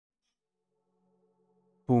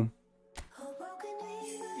Boom.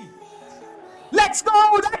 Let's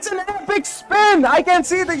go! That's an epic spin! I can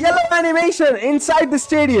see the yellow animation inside the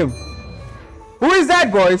stadium. Who is that,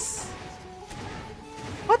 boys?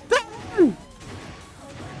 What the hell?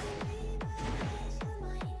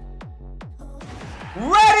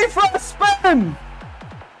 Very first spin!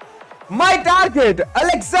 My target,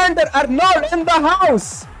 Alexander Arnold in the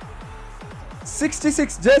house.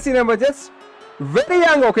 66 jersey number, just very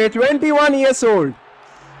young, okay, 21 years old.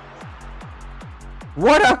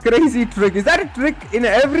 What a crazy trick. Is that a trick in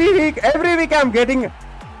every week? Every week I'm getting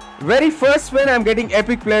very first spin, I'm getting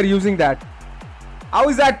epic player using that. How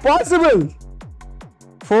is that possible?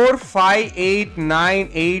 4, 5, 8, 9,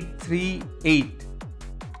 8, 3, 8.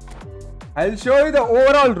 I'll show you the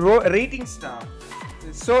overall ratings now.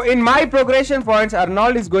 So in my progression points,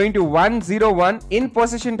 Arnold is going to 101 in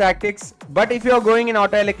possession tactics. But if you're going in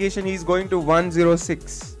auto allocation, he's going to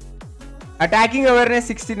 106. Attacking awareness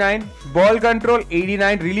 69. Ball control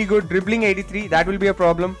 89. Really good. Dribbling 83. That will be a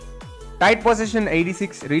problem. Tight possession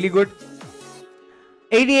 86. Really good.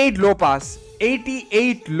 88 low pass.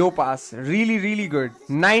 88 low pass. Really good.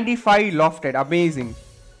 95 lofted. Amazing.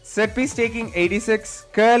 Set piece taking 86.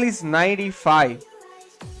 Curl is 95.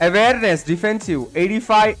 Awareness defensive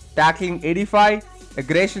 85. Tackling 85.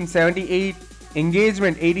 Aggression 78.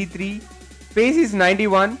 Engagement 83. Pace is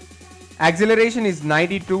 91. Acceleration is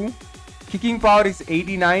 92. Kicking power is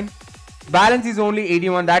 89. Balance is only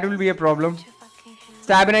 81. That will be a problem.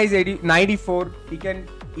 Stamina is 94. He can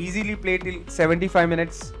easily play till 75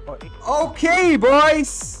 minutes. Okay,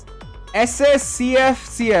 boys.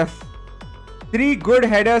 CF. 3 good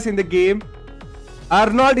headers in the game.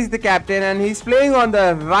 Arnold is the captain and he's playing on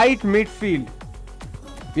the right midfield.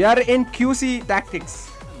 We are in QC tactics.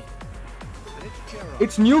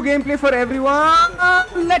 It's new gameplay for everyone.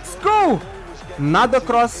 Let's go. Another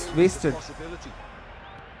cross wasted.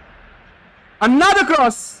 Another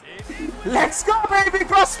cross. Let's go, baby.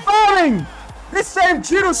 Cross firing. This time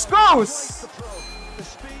Giroud scores.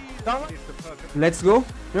 Let's go.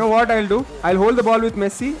 You know what I'll do? I'll hold the ball with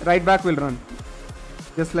Messi. Right back will run.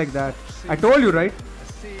 Just like that. I told you, right?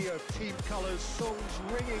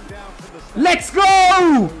 Let's go!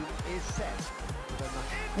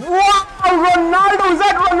 Wow, Ronaldo! Is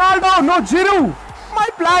that Ronaldo? No, Giroud! My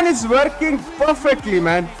plan is working perfectly,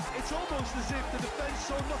 man.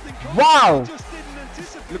 Wow!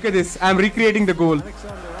 Look at this. I'm recreating the goal.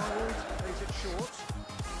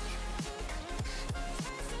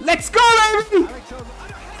 Let's go, baby!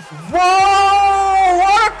 Whoa!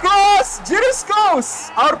 What a cross! Giroud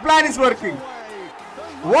scores! Our plan is working.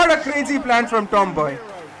 What a crazy plan from Tomboy.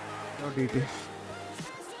 No DT.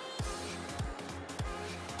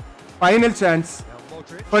 Final chance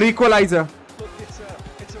for equalizer.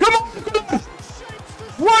 Come on!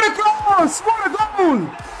 What a cross! What a goal!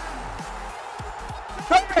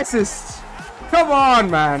 Third assist. Come on,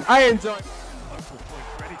 man. I enjoy.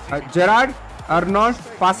 Gerrard, Arnold,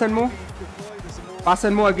 pass and move. Pass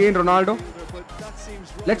and move again, Ronaldo.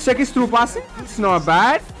 Let's check his through passing. It's not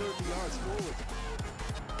bad.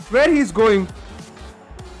 Where he's going?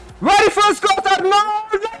 Very first cross,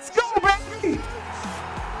 Arnold. Let's go, baby.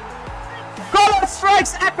 Collar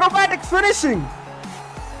strikes, acrobatic finishing.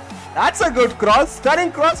 That's a good cross.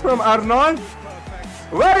 Stunning cross from Arnold.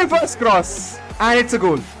 Very first cross. And it's a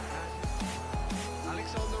goal.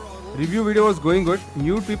 Review video was going good.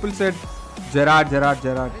 New people said Gerrard.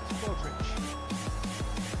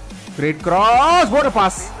 Great cross. What a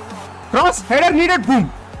pass. Cross. Header needed.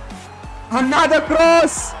 Boom. Another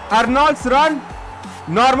cross. Arnold's run.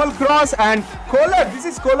 Normal cross and Kohler. This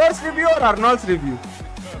is Kohler's review or Arnold's review?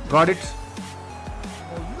 Got it.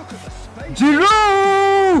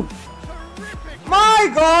 Giroud. My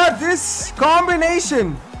God, this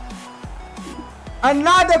combination.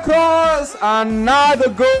 Another cross. Another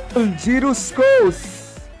goal. Giroud scores.